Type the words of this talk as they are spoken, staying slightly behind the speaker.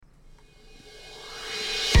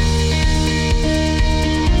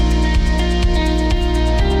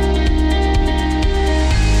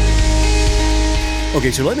Okay,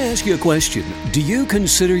 so let me ask you a question. Do you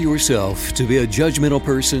consider yourself to be a judgmental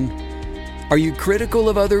person? Are you critical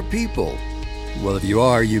of other people? Well, if you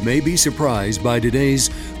are, you may be surprised by today's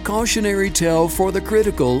cautionary tale for the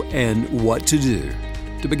critical and what to do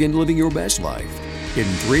to begin living your best life. In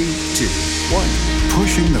 3, 2, 1.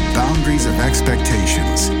 Pushing the boundaries of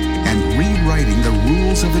expectations and rewriting the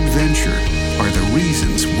rules of adventure are the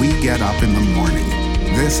reasons we get up in the morning.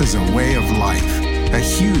 This is a way of life, a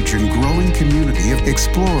huge and growing community of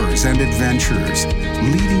explorers and adventurers,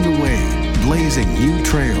 leading the way, blazing new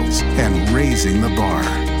trails, and raising the bar.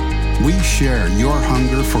 We share your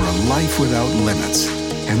hunger for a life without limits,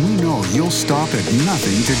 and we know you'll stop at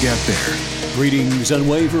nothing to get there. Greetings,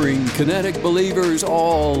 unwavering kinetic believers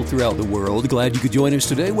all throughout the world. Glad you could join us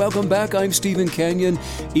today. Welcome back. I'm Stephen Canyon.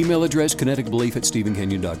 Email address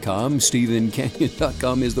kineticbelief@stephencanyon.com.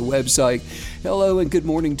 StephenCanyon.com is the website. Hello and good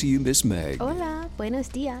morning to you, Miss Meg. Hola, buenos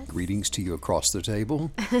dias. Greetings to you across the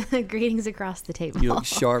table. Greetings across the table. You look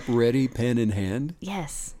sharp, ready, pen in hand.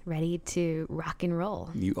 Yes, ready to rock and roll.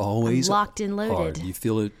 You always I'm locked and loaded. are. You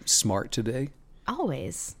feel smart today?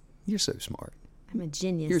 Always. You're so smart. I'm a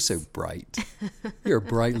genius. You're so bright. You're a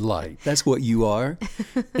bright light. That's what you are.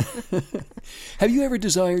 Have you ever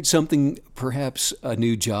desired something, perhaps a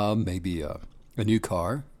new job, maybe a new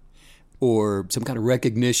car, or some kind of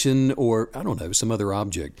recognition, or, I don't know, some other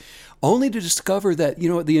object, only to discover that,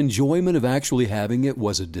 the enjoyment of actually having it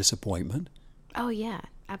was a disappointment? Oh, yeah,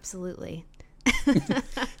 absolutely.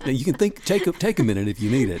 Now, you can take a minute if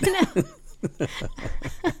you need it. No.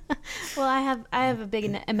 Well, I have a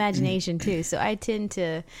big imagination too, so I tend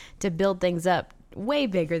to build things up way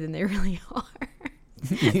bigger than they really are.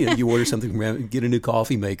 You order something from, get a new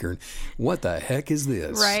coffee maker. What the heck is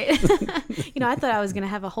this? Right. I thought I was going to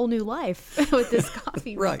have a whole new life with this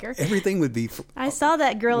coffee maker. Right. Everything would be. I saw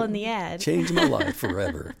that girl in the ad. Change my life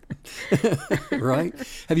forever. Right?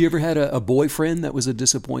 Have you ever had a boyfriend that was a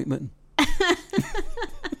disappointment?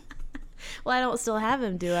 Well, I don't still have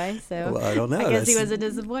him, do I? So well, I don't know. I guess he was a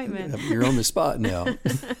disappointment. You're on the spot now.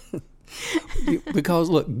 Because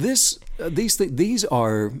look, these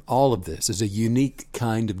are, all of this is a unique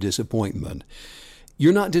kind of disappointment.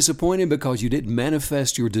 You're not disappointed because you didn't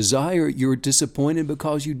manifest your desire. You're disappointed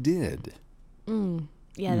because you did.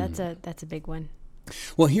 Yeah, that's a big one.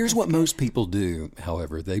 Well, here's what most people do,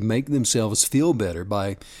 however. They make themselves feel better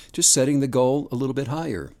by just setting the goal a little bit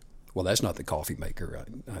higher. Well, that's not the coffee maker.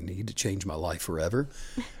 I need to change my life forever.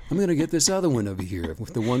 I'm going to get this other one over here,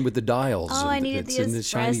 the one with the dials. Oh, I needed the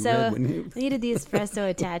espresso. I needed the espresso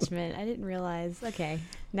attachment. I didn't realize. Okay,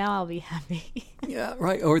 now I'll be happy. Yeah,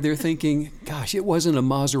 right. Or they're thinking, gosh, it wasn't a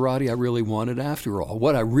Maserati I really wanted after all.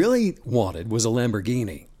 What I really wanted was a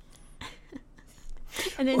Lamborghini.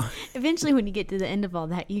 And then eventually when you get to the end of all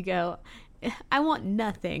that, you go, I want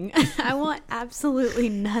nothing. I want absolutely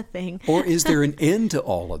nothing. Or is there an end to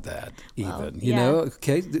all of that even? Well, you know,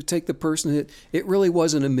 okay, take the person that it really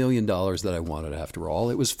wasn't $1 million that I wanted after all.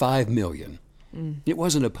 It was $5 million. It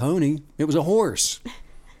wasn't a pony. It was a horse.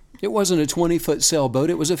 It wasn't a 20-foot sailboat.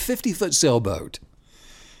 It was a 50-foot sailboat.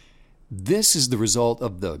 This is the result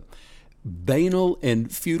of the banal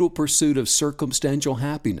and futile pursuit of circumstantial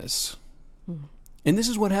happiness. And this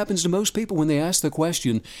is what happens to most people when they ask the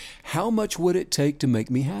question, how much would it take to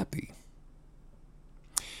make me happy?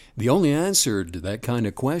 The only answer to that kind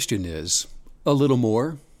of question is a little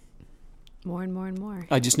more. More and more and more.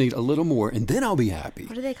 I just need a little more, and then I'll be happy.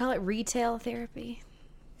 What do they call it? Retail therapy?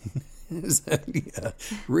 Yeah.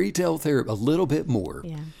 Retail therapy, a little bit more.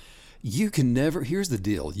 Yeah. You can never, here's the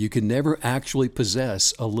deal, you can never actually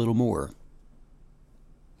possess a little more.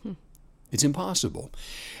 It's impossible.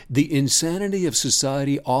 The insanity of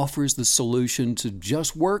society offers the solution to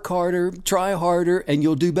just work harder, try harder, and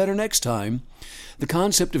you'll do better next time. The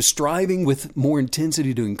concept of striving with more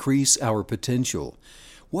intensity to increase our potential.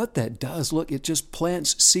 What that does, look, it just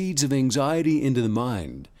plants seeds of anxiety into the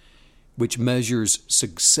mind, which measures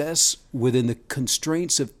success within the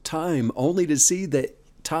constraints of time, only to see that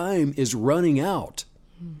time is running out.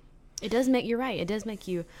 You're right. It does make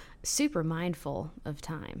you super mindful of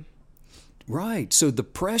time. Right. So the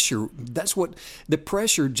pressure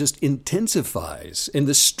just intensifies, and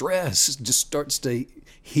the stress just starts to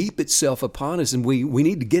heap itself upon us, and we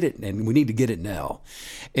need to get it, and we need to get it now.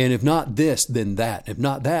 And if not this, then that. If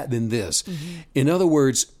not that, then this. In other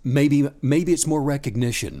words, maybe it's more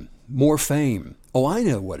recognition, more fame. Oh, I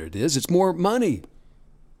know what it is. It's more money.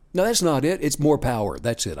 No, that's not it. It's more power.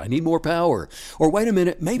 That's it. I need more power. Or wait a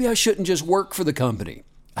minute, maybe I shouldn't just work for the company.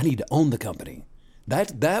 I need to own the company.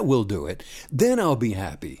 That will do it. Then I'll be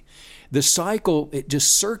happy. The cycle, it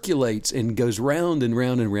just circulates and goes round and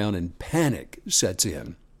round and round, and panic sets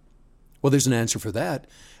in. Well, there's an answer for that.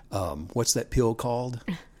 What's that pill called?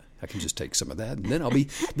 I can just take some of that, and then I'll be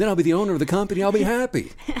the owner of the company. I'll be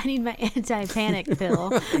happy. I need my anti-panic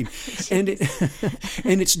pill. Right. And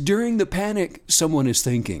it's during the panic someone is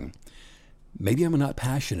thinking, maybe I'm not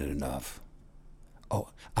passionate enough. Oh,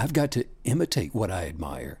 I've got to imitate what I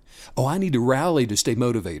admire. Oh, I need to rally to stay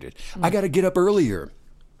motivated. I got to get up earlier,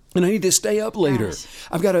 and I need to stay up later. Gosh.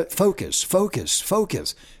 I've got to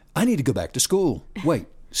focus. I need to go back to school. Wait,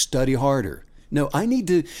 study harder. No, I need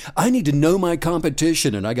to know my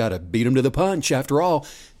competition, and I got to beat them to the punch. After all,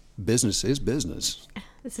 business is business.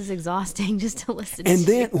 This is exhausting just to listen And to.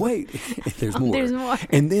 then, wait, there's more. There's more.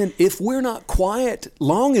 And then if we're not quiet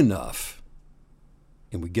long enough,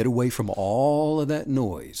 and we get away from all of that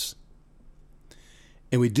noise,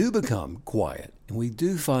 and we do become quiet, and we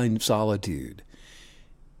do find solitude,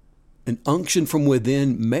 an unction from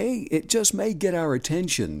within may get our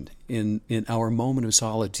attention in our moment of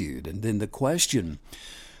solitude. And then the question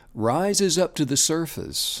rises up to the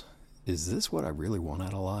surface. Is this what I really want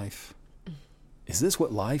out of life? Is this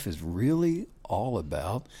what life is really all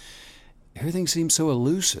about? Everything seems so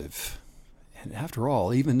elusive. And after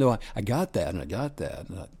all, even though I got that and I got that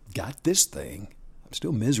and I got this thing, I'm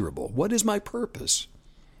still miserable. What is my purpose?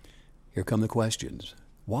 Here come the questions.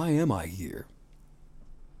 Why am I here?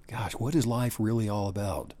 Gosh, what is life really all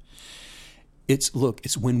about? It's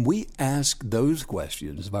when we ask those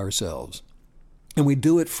questions of ourselves, and we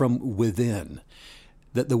do it from within,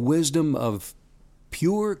 that the wisdom of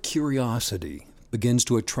pure curiosity begins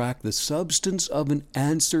to attract the substance of an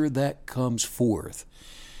answer that comes forth.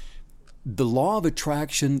 The law of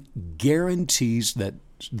attraction guarantees that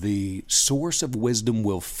the source of wisdom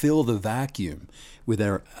will fill the vacuum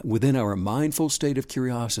within our mindful state of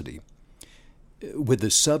curiosity with the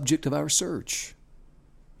subject of our search.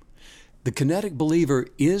 The kinetic believer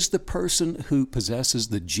is the person who possesses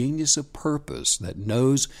the genius of purpose that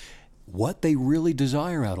knows what they really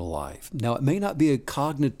desire out of life. Now, it may not be a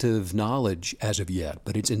cognitive knowledge as of yet,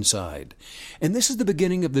 but it's inside. And this is the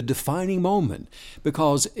beginning of the defining moment,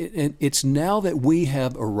 because it's now that we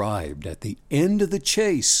have arrived at the end of the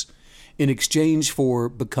chase in exchange for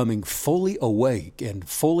becoming fully awake and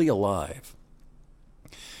fully alive.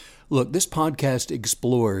 Look, this podcast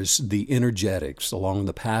explores the energetics along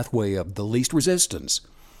the pathway of the least resistance.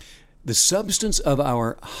 The substance of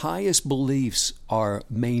our highest beliefs are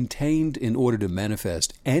maintained in order to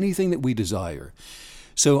manifest anything that we desire.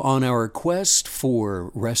 So on our quest for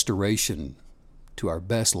restoration to our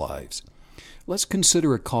best lives, let's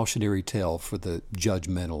consider a cautionary tale for the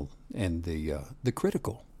judgmental and the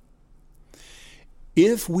critical.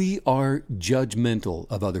 If we are judgmental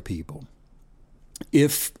of other people,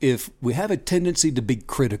 if we have a tendency to be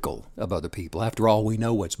critical of other people, after all, we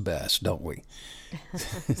know what's best, don't we?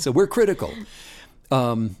 So we're critical.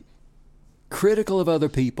 Critical of other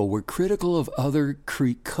people. We're critical of other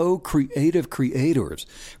co-creative creators,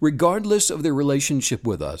 regardless of their relationship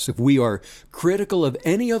with us. If we are critical of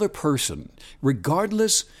any other person,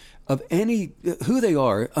 regardless of who they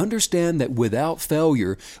are, understand that without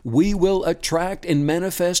failure, we will attract and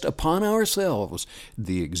manifest upon ourselves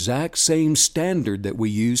the exact same standard that we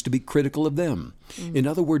use to be critical of them. In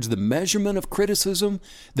other words, the measurement of criticism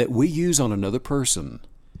that we use on another person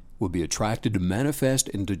will be attracted to manifest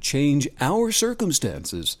and to change our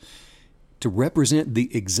circumstances to represent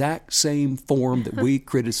the exact same form that we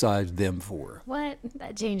criticized them for. What?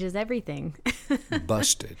 That changes everything.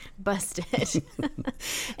 Busted. And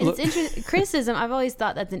it's interesting. Criticism, I've always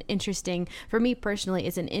thought that's an interesting, for me personally,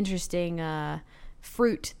 it's an interesting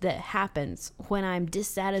fruit that happens when I'm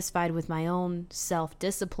dissatisfied with my own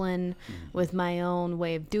self-discipline, with my own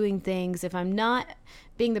way of doing things. If I'm not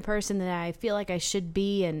being the person that I feel like I should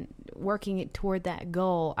be and working toward that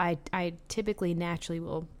goal, I typically naturally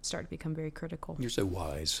will start to become very critical. You're so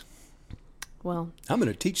wise. Well, I'm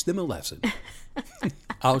going to teach them a lesson.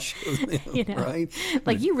 I'll show them, right?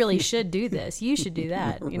 Like, you really should do this. You should do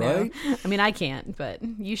that, Right? know? I mean, I can't, but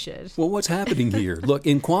you should. Well, what's happening here? Look,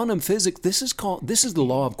 in quantum physics, this is the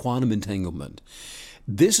law of quantum entanglement.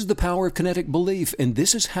 This is the power of kinetic belief, and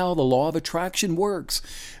this is how the law of attraction works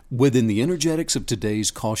within the energetics of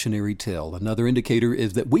today's cautionary tale. Another indicator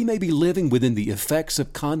is that we may be living within the effects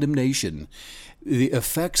of condemnation, the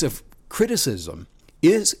effects of criticism,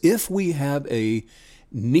 is if we have a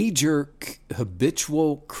knee-jerk,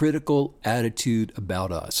 habitual, critical attitude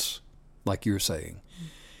about us, like you're saying.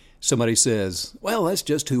 Somebody says, well, that's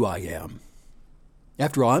just who I am.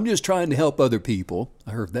 After all, I'm just trying to help other people.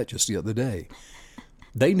 I heard that just the other day.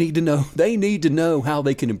 They need to know how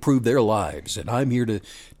they can improve their lives, and I'm here to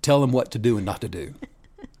tell them what to do and not to do.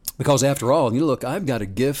 Because after all, look, I've got a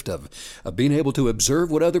gift of being able to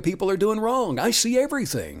observe what other people are doing wrong. I see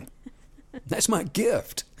everything. That's my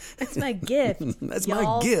gift. That's my gift. That's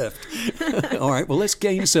y'all. my gift. All right, well,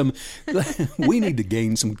 we need to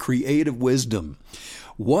gain some creative wisdom.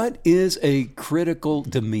 What is a critical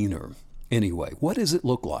demeanor? Anyway, what does it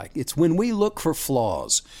look like? It's when we look for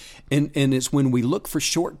flaws, and it's when we look for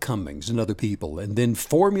shortcomings in other people and then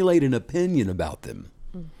formulate an opinion about them.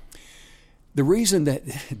 The reason that,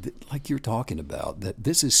 like you're talking about, that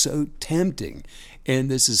this is so tempting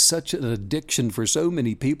and this is such an addiction for so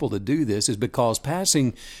many people to do this is because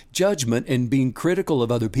passing judgment and being critical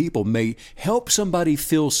of other people may help somebody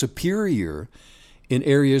feel superior in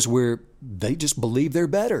areas where they just believe they're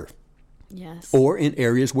better. Yes. Or in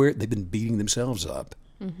areas where they've been beating themselves up.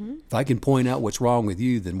 Mm-hmm. If I can point out what's wrong with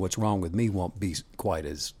you, then what's wrong with me won't be quite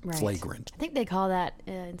as flagrant. I think they call that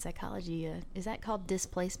in psychology, is that called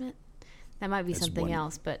displacement? That might be something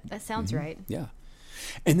else, but that sounds right. Yeah.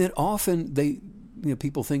 And then often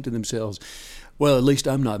people think to themselves, well, at least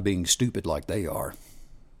I'm not being stupid like they are.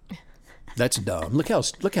 That's dumb. Look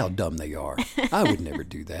how dumb they are. I would never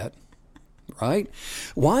do that. Right?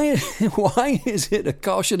 Why is it a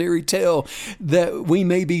cautionary tale that we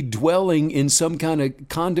may be dwelling in some kind of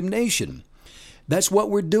condemnation? That's what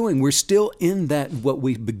we're doing. We're still in that, what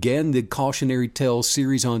we began the cautionary tale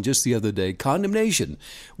series on just the other day, condemnation.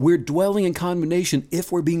 We're dwelling in condemnation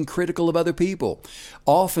if we're being critical of other people.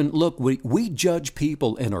 Often, look, we judge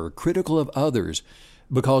people and are critical of others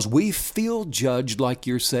because we feel judged, like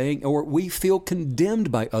you're saying, or we feel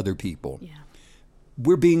condemned by other people. Yeah.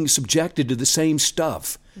 We're being subjected to the same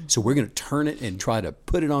stuff. So we're going to turn it and try to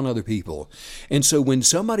put it on other people. And so when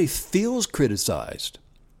somebody feels criticized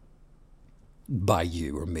by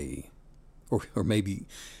you or me, or maybe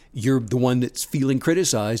you're the one that's feeling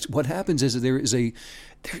criticized, what happens is there's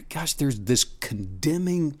this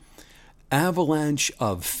condemning avalanche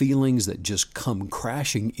of feelings that just come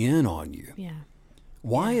crashing in on you. Yeah.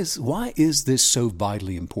 Why is this so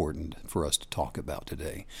vitally important for us to talk about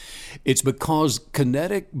today? It's because the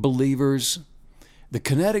kinetic believer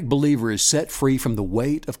is set free from the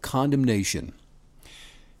weight of condemnation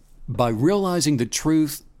by realizing the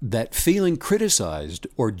truth that feeling criticized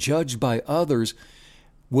or judged by others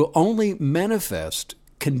will only manifest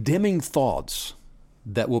condemning thoughts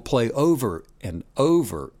that will play over and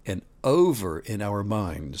over and over in our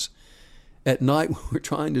minds. At night, when we're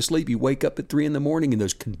trying to sleep, you wake up at 3 a.m. and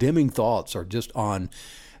those condemning thoughts are just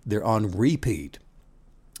they're on repeat.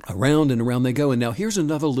 Around and around they go. And now here's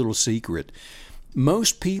another little secret.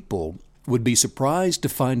 Most people would be surprised to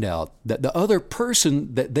find out that the other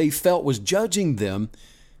person that they felt was judging them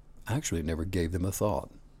actually never gave them a thought.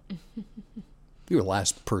 You're the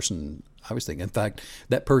last person I was thinking. In fact,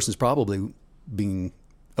 that person's probably being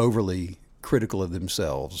overly critical of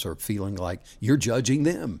themselves or feeling like you're judging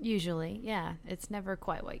them. Usually, yeah. It's never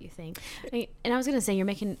quite what you think. And I was going to say, you're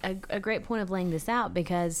making a great point of laying this out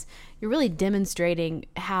because you're really demonstrating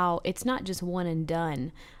how it's not just one and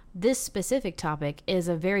done. This specific topic is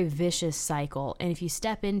a very vicious cycle. And if you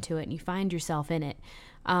step into it and you find yourself in it,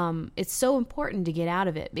 it's so important to get out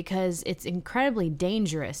of it because it's incredibly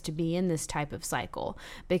dangerous to be in this type of cycle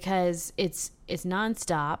because it's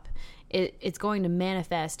nonstop. It's going to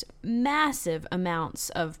manifest massive amounts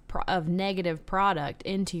of negative product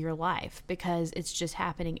into your life because it's just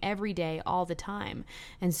happening every day, all the time.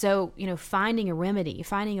 And so, finding a remedy,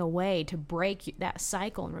 finding a way to break that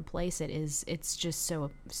cycle and replace it's just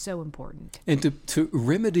so important. And to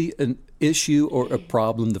remedy an issue or a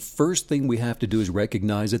problem, the first thing we have to do is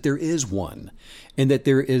recognize that there is one, and that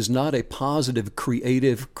there is not a positive,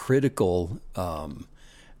 creative, critical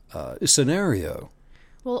scenario.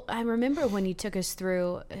 Well, I remember when you took us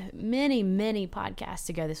through many, many podcasts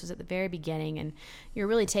ago, this was at the very beginning, and you're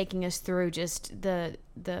really taking us through just the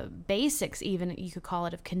basics, even you could call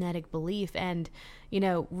it, of kinetic belief. And,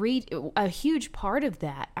 read a huge part of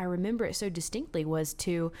that, I remember it so distinctly, was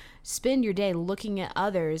to spend your day looking at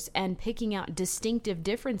others and picking out distinctive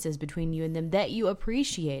differences between you and them that you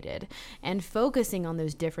appreciated and focusing on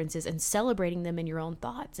those differences and celebrating them in your own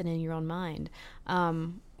thoughts and in your own mind.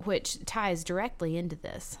 Which ties directly into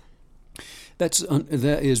this. That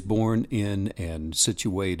is born in and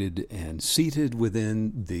situated and seated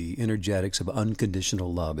within the energetics of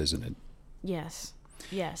unconditional love, isn't it? Yes.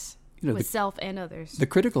 With self and others. The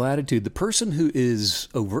critical attitude, the person who is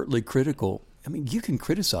overtly critical, you can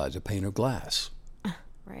criticize a pane of glass.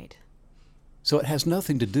 Right. So it has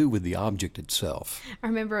nothing to do with the object itself. I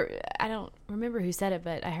don't remember who said it,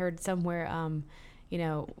 but I heard somewhere,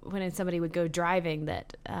 when somebody would go driving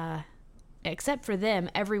that except for them,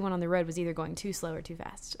 everyone on the road was either going too slow or too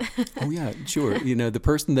fast. Oh yeah, sure. The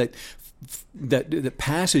person that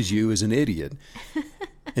passes you is an idiot,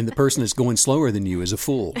 and the person that's going slower than you is a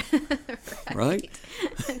fool. Right?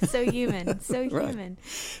 So human. So human. Right.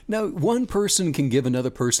 Now, one person can give another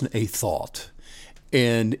person a thought.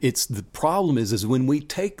 And the problem is when we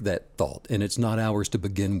take that thought and it's not ours to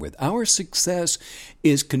begin with. Our success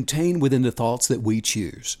is contained within the thoughts that we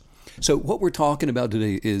choose. So what we're talking about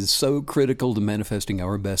today is so critical to manifesting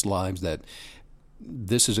our best lives that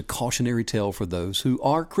this is a cautionary tale for those who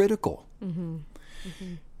are critical. Mm-hmm.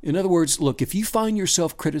 Mm-hmm. In other words, look, if you find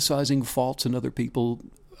yourself criticizing faults in other people,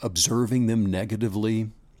 observing them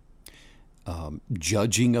negatively,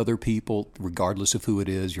 judging other people, regardless of who it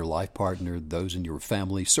is, your life partner, those in your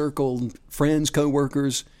family circle, friends,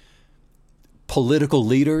 coworkers, political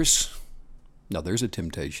leaders. Now, there's a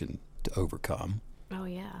temptation to overcome. Oh,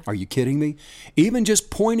 yeah. Are you kidding me? Even just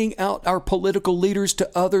pointing out our political leaders to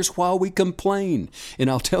others while we complain. And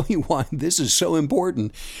I'll tell you why this is so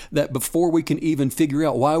important, that before we can even figure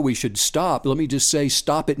out why we should stop, let me just say,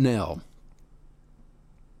 stop it now.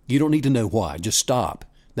 You don't need to know why. Just stop.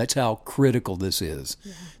 That's how critical this is.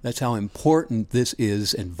 Yeah. That's how important this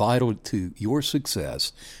is and vital to your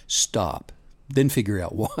success. Stop. Then figure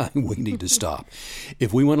out why we need to stop.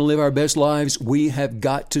 If we want to live our best lives, we have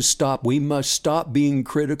got to stop. We must stop being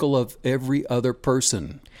critical of every other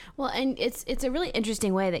person. Well, and it's a really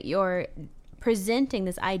interesting way that you're presenting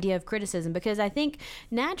this idea of criticism, because I think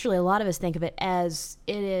naturally a lot of us think of it as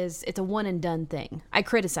it's a one and done thing. I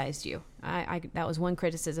criticized you. I that was one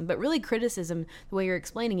criticism, but really criticism, the way you're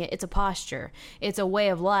explaining it, it's a posture. It's a way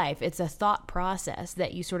of life. It's a thought process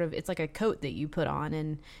that you it's like a coat that you put on,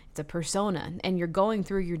 and it's a persona, and you're going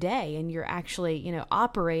through your day and you're actually,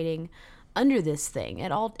 operating under this thing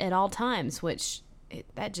at all times, which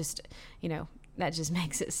that just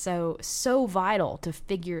makes it so vital to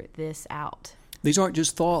figure this out. These aren't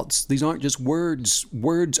just thoughts. These aren't just words.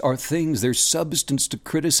 Words are things. There's substance to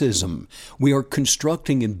criticism. We are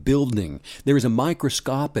constructing and building. There is a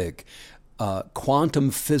microscopic quantum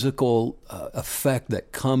physical effect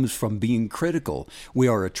that comes from being critical. We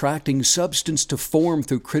are attracting substance to form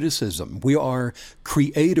through criticism. We are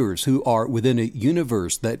creators who are within a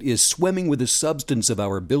universe that is swimming with the substance of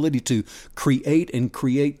our ability to create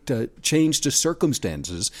change to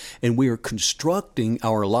circumstances. And we are constructing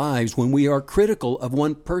our lives when we are critical of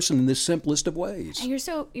one person in the simplest of ways. And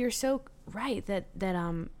you're so right that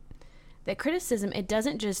criticism, it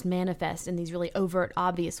doesn't just manifest in these really overt,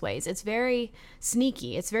 obvious ways. It's very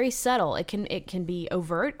sneaky. It's very subtle. It can be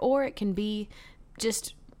overt, or it can be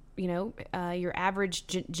just, your average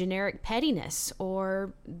generic pettiness,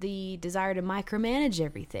 or the desire to micromanage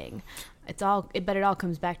everything. But it all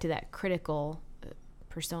comes back to that critical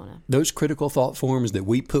persona. Those critical thought forms that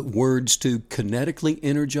we put words to kinetically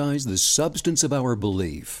energize the substance of our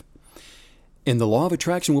belief. And the law of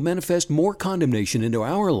attraction will manifest more condemnation into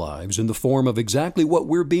our lives in the form of exactly what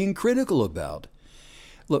we're being critical about.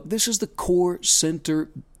 Look, this is the core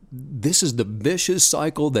center. This is the vicious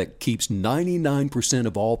cycle that keeps 99%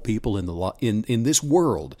 of all people in this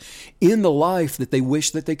world in the life that they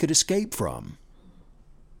wish that they could escape from.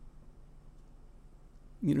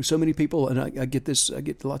 So many people, and I get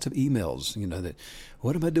lots of emails, that,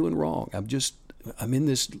 what am I doing wrong? I'm just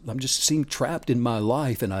seem trapped in my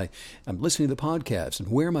life, and I'm listening to the podcast, and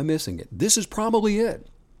where am I missing it? This is probably it.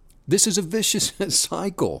 This is a vicious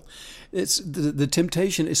cycle. It's the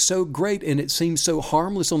temptation is so great, and it seems so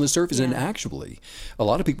harmless on the surface. Yeah. And actually, a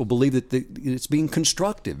lot of people believe that it's being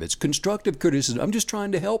constructive. It's constructive criticism. I'm just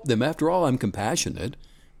trying to help them. After all, I'm compassionate.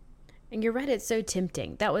 And you're right. It's so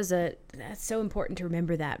tempting. That's so important to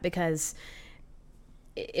remember that, because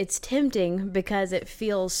it's tempting because it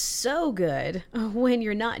feels so good when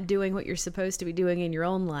you're not doing what you're supposed to be doing in your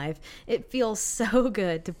own life. It feels so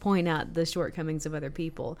good to point out the shortcomings of other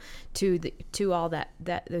people, to all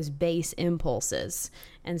those base impulses.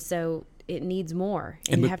 And so it needs more,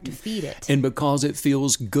 and you have to feed it. And because it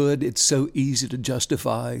feels good, it's so easy to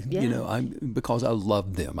justify. Yeah. Because I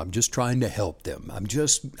love them. I'm just trying to help them.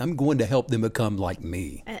 I'm going to help them become like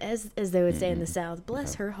me. As they would say in the South,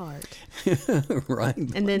 bless her heart. Right.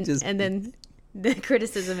 And then the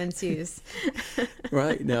criticism ensues.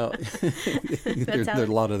 Right. Now, there are a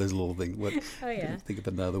lot of those little things. Oh yeah. Think of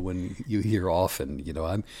another one you hear often.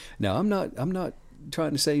 I'm not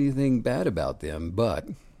trying to say anything bad about them, but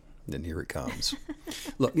then here it comes.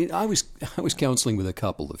 Look, I was counseling with a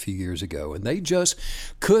couple a few years ago, and they just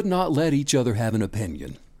could not let each other have an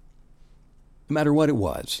opinion, no matter what it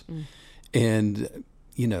was. And,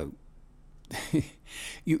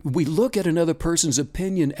 we look at another person's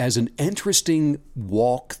opinion as an interesting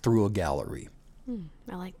walk through a gallery.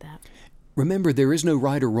 I like that. Remember, there is no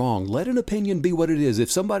right or wrong. Let an opinion be what it is. If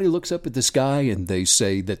somebody looks up at the sky and they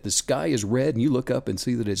say that the sky is red and you look up and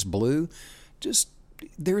see that it's blue,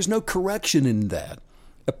 there is no correction in that.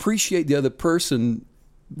 Appreciate the other person's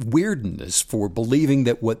weirdness for believing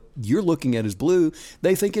that what you're looking at is blue,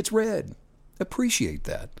 they think it's red. Appreciate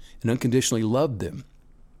that and unconditionally love them.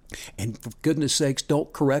 And for goodness sakes,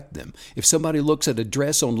 don't correct them. If somebody looks at a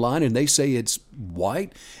dress online and they say it's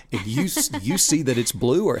white, and you see that it's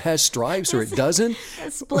blue or has stripes or it doesn't.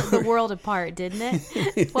 That split the world apart, didn't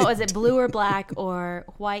it? What was it, blue or black or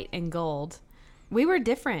white and gold? We were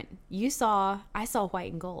different. I saw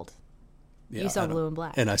white and gold. Yeah, you saw blue and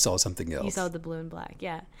black. And I saw something else. You saw the blue and black,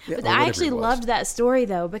 yeah. Yeah, but or I whatever actually it was. loved that story,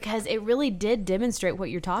 though, because it really did demonstrate what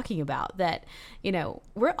you're talking about, that,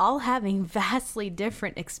 we're all having vastly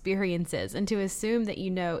different experiences, and to assume that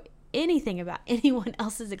you know anything about anyone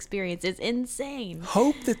else's experience is insane.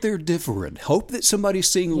 Hope that they're different. Hope that somebody's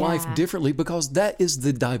seeing life differently, because that is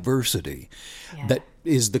the diversity. Yeah. That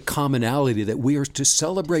is the commonality that we are to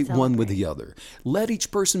celebrate one with the other. Let each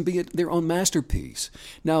person be their own masterpiece.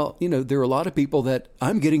 Now, there are a lot of people that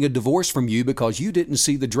I'm getting a divorce from you because you didn't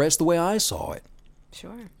see the dress the way I saw it.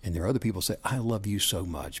 Sure. And there are other people say, I love you so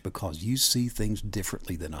much because you see things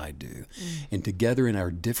differently than I do. And together in our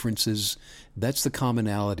differences, that's the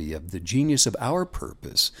commonality of the genius of our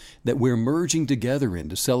purpose that we're merging together in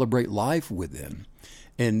to celebrate life with them.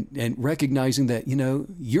 And recognizing that,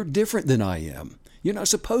 you're different than I am. You're not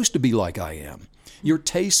supposed to be like I am. Your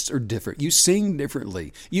tastes are different. You sing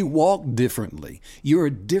differently. You walk differently. You're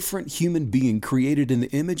a different human being created in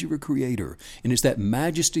the image of a creator. And it's that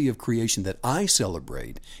majesty of creation that I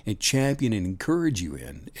celebrate and champion and encourage you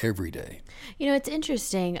in every day. It's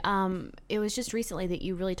interesting. It was just recently that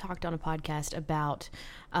you really talked on a podcast about,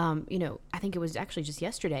 I think it was actually just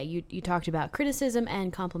yesterday, you talked about criticism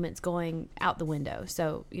and compliments going out the window.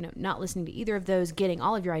 So, not listening to either of those, getting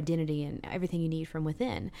all of your identity and everything you need from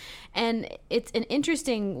within. And it's an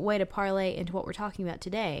interesting way to parlay into what we're talking about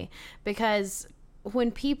today, because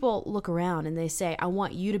when people look around and they say, I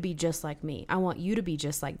want you to be just like me, I want you to be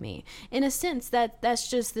just like me, in a sense that's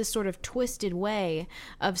just this sort of twisted way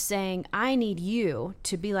of saying, I need you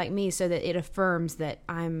to be like me so that it affirms that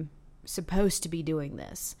I'm supposed to be doing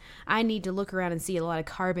this. I need to look around and see a lot of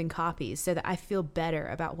carbon copies so that I feel better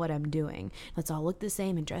about what I'm doing. Let's all look the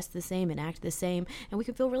same and dress the same and act the same, and we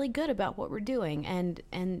can feel really good about what we're doing. And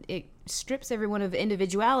it strips everyone of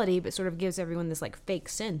individuality, but sort of gives everyone this like fake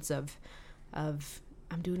sense of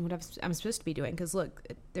I'm doing what I'm supposed to be doing, because look,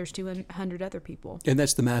 there's 200 other people. And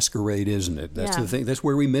that's the masquerade, isn't it? That's the thing. That's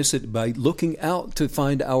where we miss it, by looking out to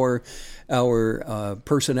find our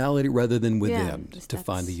personality rather than within, to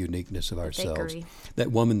find the uniqueness of ourselves. Fakery.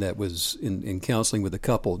 That woman that was in counseling with a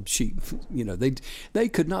couple, she, they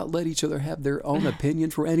could not let each other have their own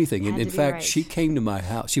opinion for anything. And in fact, she came to my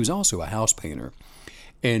house. She was also a house painter.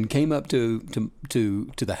 And came up to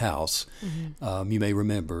the house, you may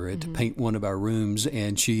remember, to paint one of our rooms.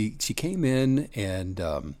 And she came in, and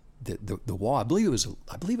the wall, I believe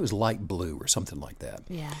it was light blue or something like that.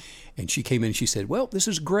 Yeah. And she came in and she said, well, this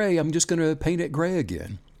is gray. I'm just going to paint it gray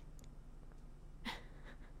again.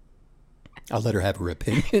 I let her have her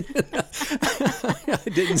opinion. I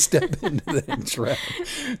didn't step into that trap.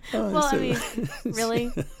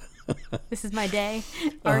 Really? This is my day,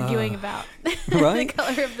 arguing about right? the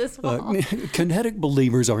color of this wall. Kinetic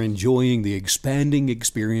believers are enjoying the expanding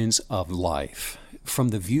experience of life from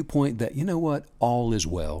the viewpoint that, all is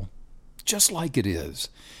well, just like it is.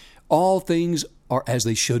 All things are as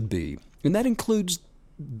they should be. And that includes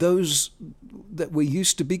those that we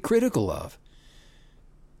used to be critical of.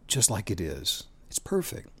 Just like it is. It's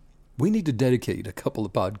perfect. We need to dedicate a couple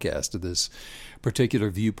of podcasts to this particular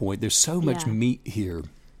viewpoint. There's so much meat here.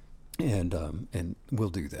 And we'll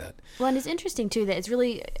do that. Well, and it's interesting too that it's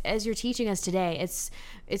really, as you're teaching us today,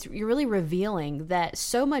 you're really revealing that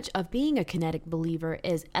so much of being a kinetic believer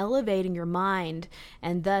is elevating your mind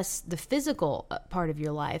and thus the physical part of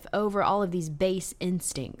your life over all of these base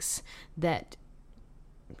instincts that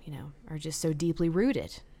are just so deeply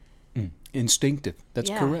rooted. Instinctive. That's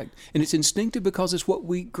correct. And it's instinctive because it's what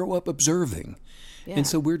we grow up observing. Yeah. And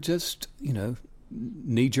so we're just,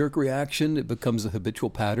 knee-jerk reaction. It becomes a habitual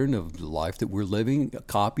pattern of the life that we're living,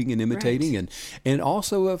 copying and imitating, and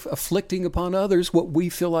also of afflicting upon others what we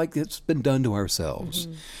feel like it's been done to ourselves.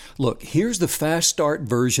 Look, here's the fast start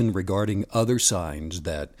version regarding other signs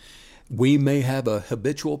that we may have a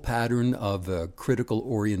habitual pattern of critical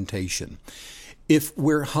orientation. If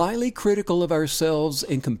we're highly critical of ourselves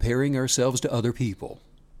and comparing ourselves to other people,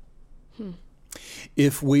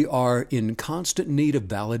 If we are in constant need of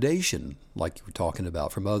validation, like you were talking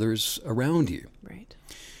about from others around you, Right.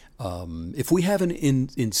 if we have an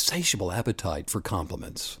insatiable appetite for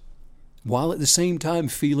compliments, while at the same time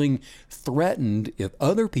feeling threatened if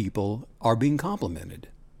other people are being complimented,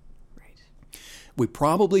 Right. we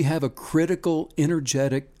probably have a critical,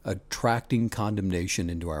 energetic, attracting condemnation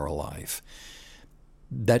into our life.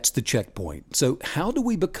 That's the checkpoint. So how do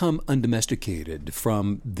we become undomesticated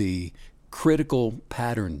from the critical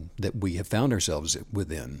pattern that we have found ourselves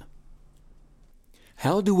within?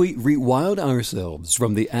 How do we rewild ourselves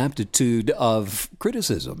from the aptitude of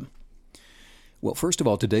criticism? Well, first of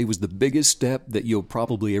all, today was the biggest step that you'll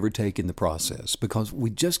probably ever take in the process, because we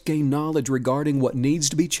just gained knowledge regarding what needs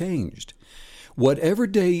to be changed. Whatever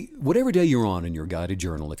day you're on in your guided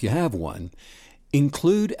journal, if you have one,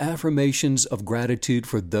 include affirmations of gratitude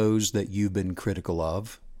for those that you've been critical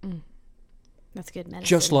of. That's good medicine.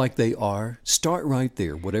 Just like they are. Start right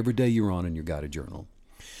there, whatever day you're on in your guided journal.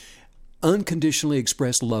 Unconditionally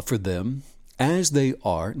express love for them as they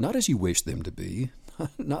are, not as you wish them to be,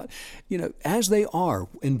 not, as they are,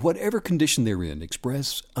 in whatever condition they're in.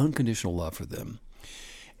 Express unconditional love for them.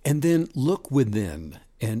 And then look within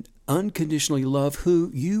and unconditionally love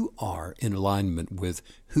who you are in alignment with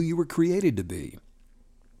who you were created to be.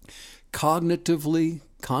 Cognitively,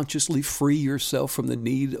 consciously free yourself from the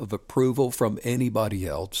need of approval from anybody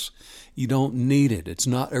else. You don't need it. It's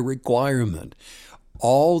not a requirement.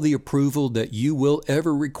 All the approval that you will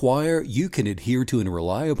ever require, you can adhere to and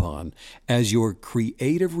rely upon as your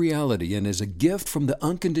creative reality and as a gift from the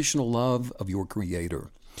unconditional love of your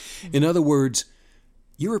Creator. In other words,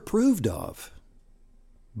 you're approved of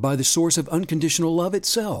by the source of unconditional love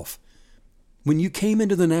itself. When you came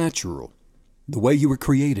into the natural, the way you were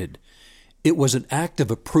created, it was an act of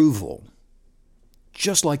approval,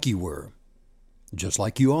 just like you were, just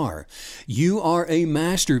like you are. You are a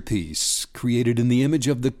masterpiece created in the image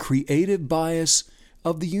of the creative bias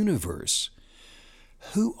of the universe.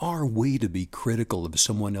 Who are we to be critical of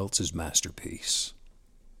someone else's masterpiece?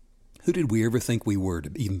 Who did we ever think we were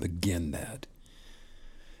to even begin that?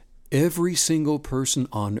 Every single person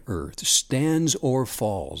on earth stands or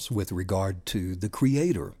falls with regard to the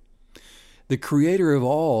Creator. The Creator of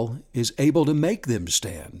all is able to make them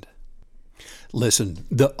stand. Listen,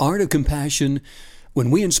 the art of compassion,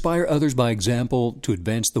 when we inspire others by example to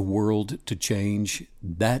advance the world to change,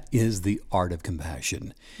 that is the art of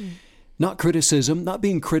compassion. Not criticism, not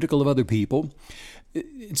being critical of other people.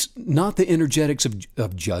 It's not the energetics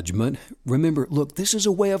of judgment. Remember, look, this is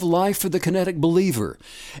a way of life for the kinetic believer.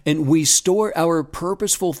 And we store our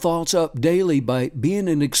purposeful thoughts up daily by being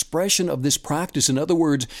an expression of this practice. In other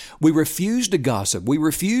words, we refuse to gossip. We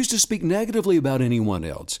refuse to speak negatively about anyone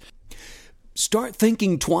else. Start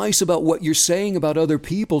thinking twice about what you're saying about other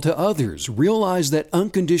people to others. Realize that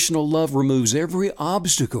unconditional love removes every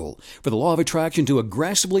obstacle for the law of attraction to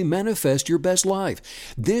aggressively manifest your best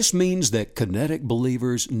life. This means that kinetic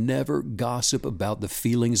believers never gossip about the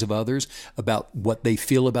feelings of others, about what they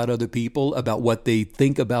feel about other people, about what they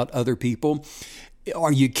think about other people.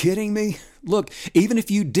 Are you kidding me? Look, even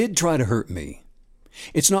if you did try to hurt me,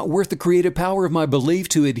 it's not worth the creative power of my belief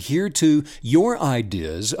to adhere to your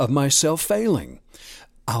ideas of myself failing.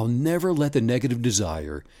 I'll never let the negative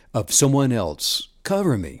desire of someone else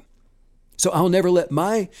cover me. So I'll never let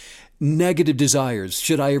my negative desires,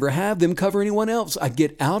 should I ever have them, cover anyone else. I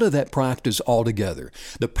get out of that practice altogether.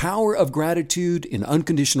 The power of gratitude and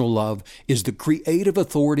unconditional love is the creative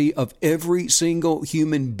authority of every single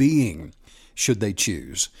human being, should they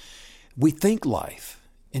choose. We think life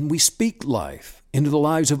and we speak life into the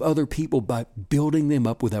lives of other people by building them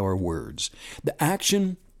up with our words. The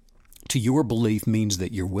action to your belief means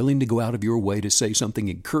that you're willing to go out of your way to say something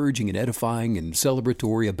encouraging and edifying and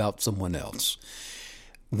celebratory about someone else.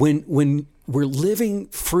 When we're living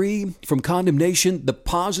free from condemnation, the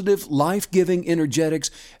positive, life-giving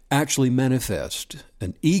energetics actually manifest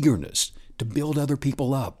an eagerness to build other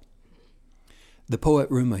people up. The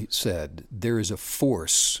poet Rumi said, "There is a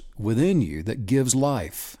force within you that gives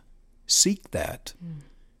life. Seek that."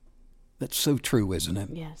 That's so true, isn't it?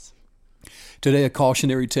 Yes. Today, a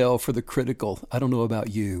cautionary tale for the critical. I don't know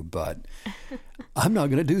about you, but I'm not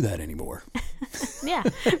going to do that anymore. Yeah,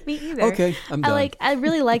 me either. Okay, I'm done. I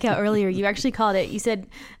really like how earlier you actually called it, you said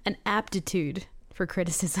an aptitude for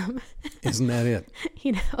criticism. Isn't that it?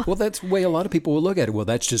 You know. Well, that's the way a lot of people will look at it. Well,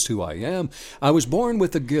 that's just who I am. I was born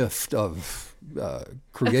with the gift of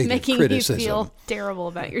creative making criticism. you feel terrible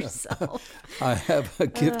about yourself. I have a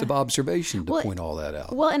gift of observation to point all that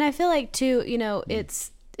out. Well, and I feel like too,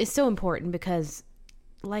 it's so important because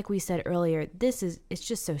like we said earlier, it's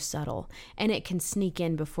just so subtle, and it can sneak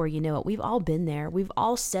in before you know it. We've all been there. We've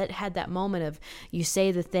all had that moment of you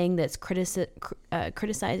say the thing that's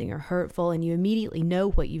criticizing or hurtful, and you immediately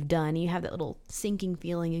know what you've done. You have that little sinking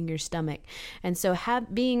feeling in your stomach. And so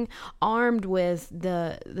being armed with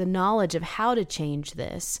the knowledge of how to change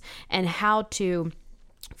this and how to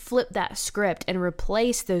flip that script and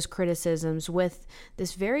replace those criticisms with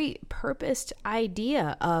this very purposed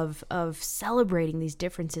idea of celebrating these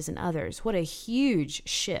differences in others. What a huge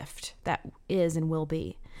shift that is and will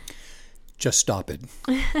be. Just stop it.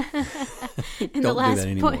 And Don't do that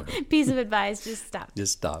anymore. Piece of advice, just stop.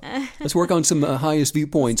 Just stop. Let's work on some highest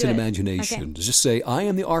viewpoints and imagination. Okay. Just say, I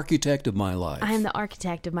am the architect of my life. I am the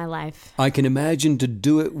architect of my life. I can imagine to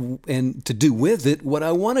do it and to do with it what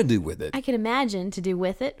I want to do with it. I can imagine to do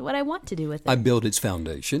with it what I want to do with it. I build its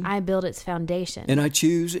foundation. I build its foundation. And I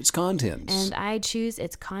choose its contents. And I choose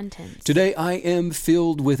its contents. Today I am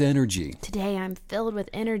filled with energy. Today I'm filled with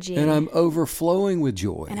energy. And I'm overflowing with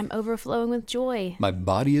joy. And I'm overflowing with joy. My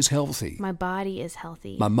body is healthy. My body is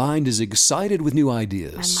healthy. My mind is excited with new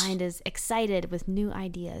ideas. My mind is excited with new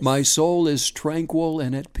ideas. My soul is tranquil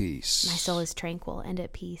and at peace. My soul is tranquil and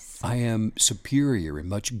at peace. I am superior and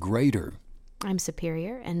much greater. I'm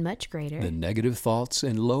superior and much greater than negative thoughts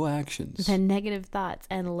and low actions.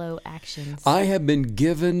 I have been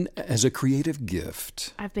given as a creative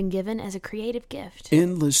gift. I've been given as a creative gift.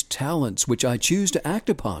 Endless talents which I choose to act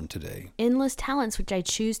upon today. Endless talents which I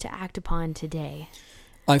choose to act upon today.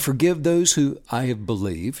 I forgive those who I have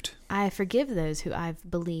believed. I forgive those who I've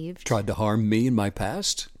believed. Tried to harm me in my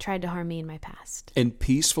past. And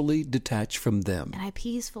peacefully detach from them. And I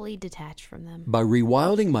peacefully detach from them. By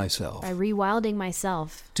rewilding myself.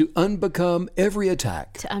 To unbecome every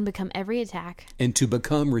attack. And to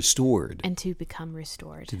become restored. To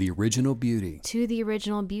the original beauty.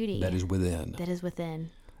 That is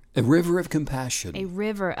within. A river of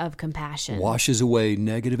compassion. Washes away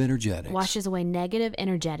negative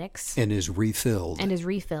energetics. And is refilled.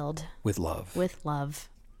 With love.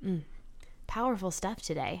 Powerful stuff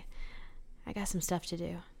today. I got some stuff to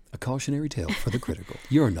do. A cautionary tale for the critical.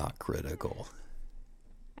 You're not critical.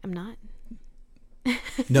 I'm not?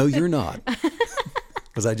 No, you're not.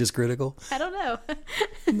 Was I just critical? I don't know.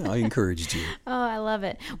 No, I encouraged you. Oh, I love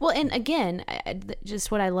it. Well, and again,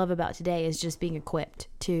 just what I love about today is just being equipped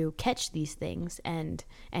to catch these things and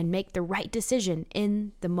make the right decision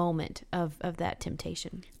in the moment of that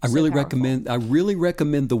temptation. I really recommend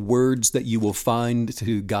the words that you will find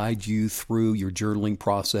to guide you through your journaling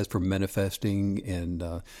process for manifesting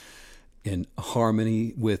and in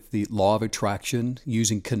harmony with the law of attraction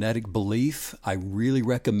using kinetic belief. I really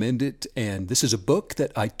recommend it. And this is a book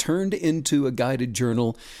that I turned into a guided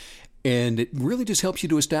journal. And it really just helps you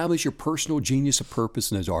to establish your personal genius of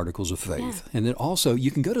purpose in those articles of faith. Yeah. And then also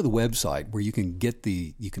you can go to the website where you can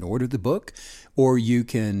order the book or you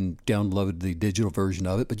can download the digital version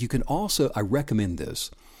of it. But you can also, I recommend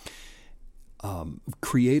this. I've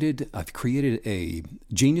created a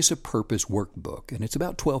Genius of Purpose workbook, and it's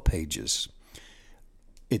about 12 pages.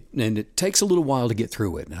 It takes a little while to get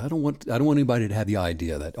through it. Now, I don't want anybody to have the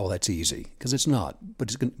idea that that's easy, because it's not.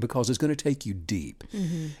 But because it's going to take you deep,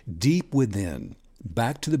 deep within,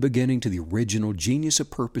 back to the beginning, to the original Genius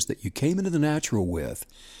of Purpose that you came into the natural with,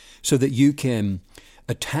 so that you can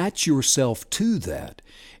attach yourself to that,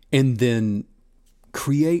 and then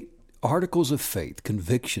create articles of faith,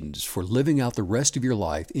 convictions for living out the rest of your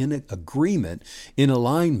life in agreement, in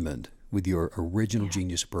alignment with your original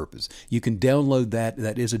Genius of Purpose. You can download that.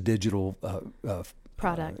 That is a digital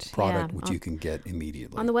product which you can get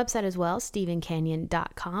immediately. On the website as well,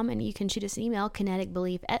 StephenCanyon.com, and you can shoot us an email,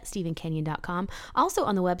 kineticbelief@StephenCanyon.com. Also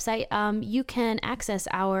on the website, you can access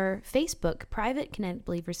our Facebook, Private Kinetic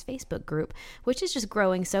Believers Facebook group, which is just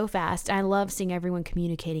growing so fast. I love seeing everyone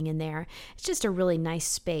communicating in there. It's just a really nice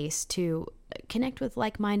space to connect with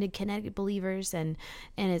like-minded kinetic believers, and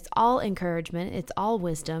it's all encouragement, it's all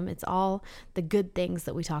wisdom, it's all the good things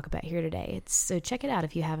that we talk about here today. So check it out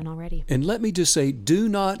if you haven't already. And let me just say, do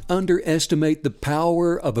not underestimate the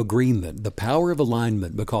power of agreement, the power of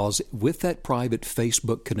alignment, because with that private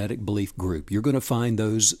Facebook Kinetic Belief group, you're going to find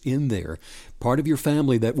those in there, part of your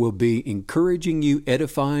family that will be encouraging you,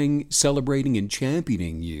 edifying, celebrating, and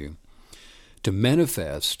championing you to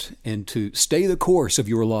manifest and to stay the course of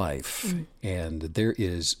your life. And there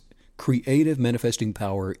is creative manifesting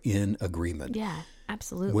power in agreement. Yeah,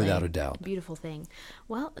 absolutely. Without a doubt. Beautiful thing.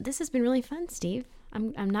 Well, this has been really fun, Steve.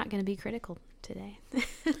 I'm not going to be critical today.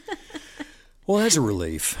 Well, that's a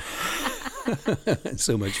relief. It's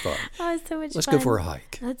so much fun. Oh, it's so much fun. Let's go for a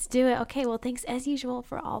hike. Let's do it. Okay, well, thanks as usual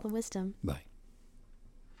for all the wisdom. Bye.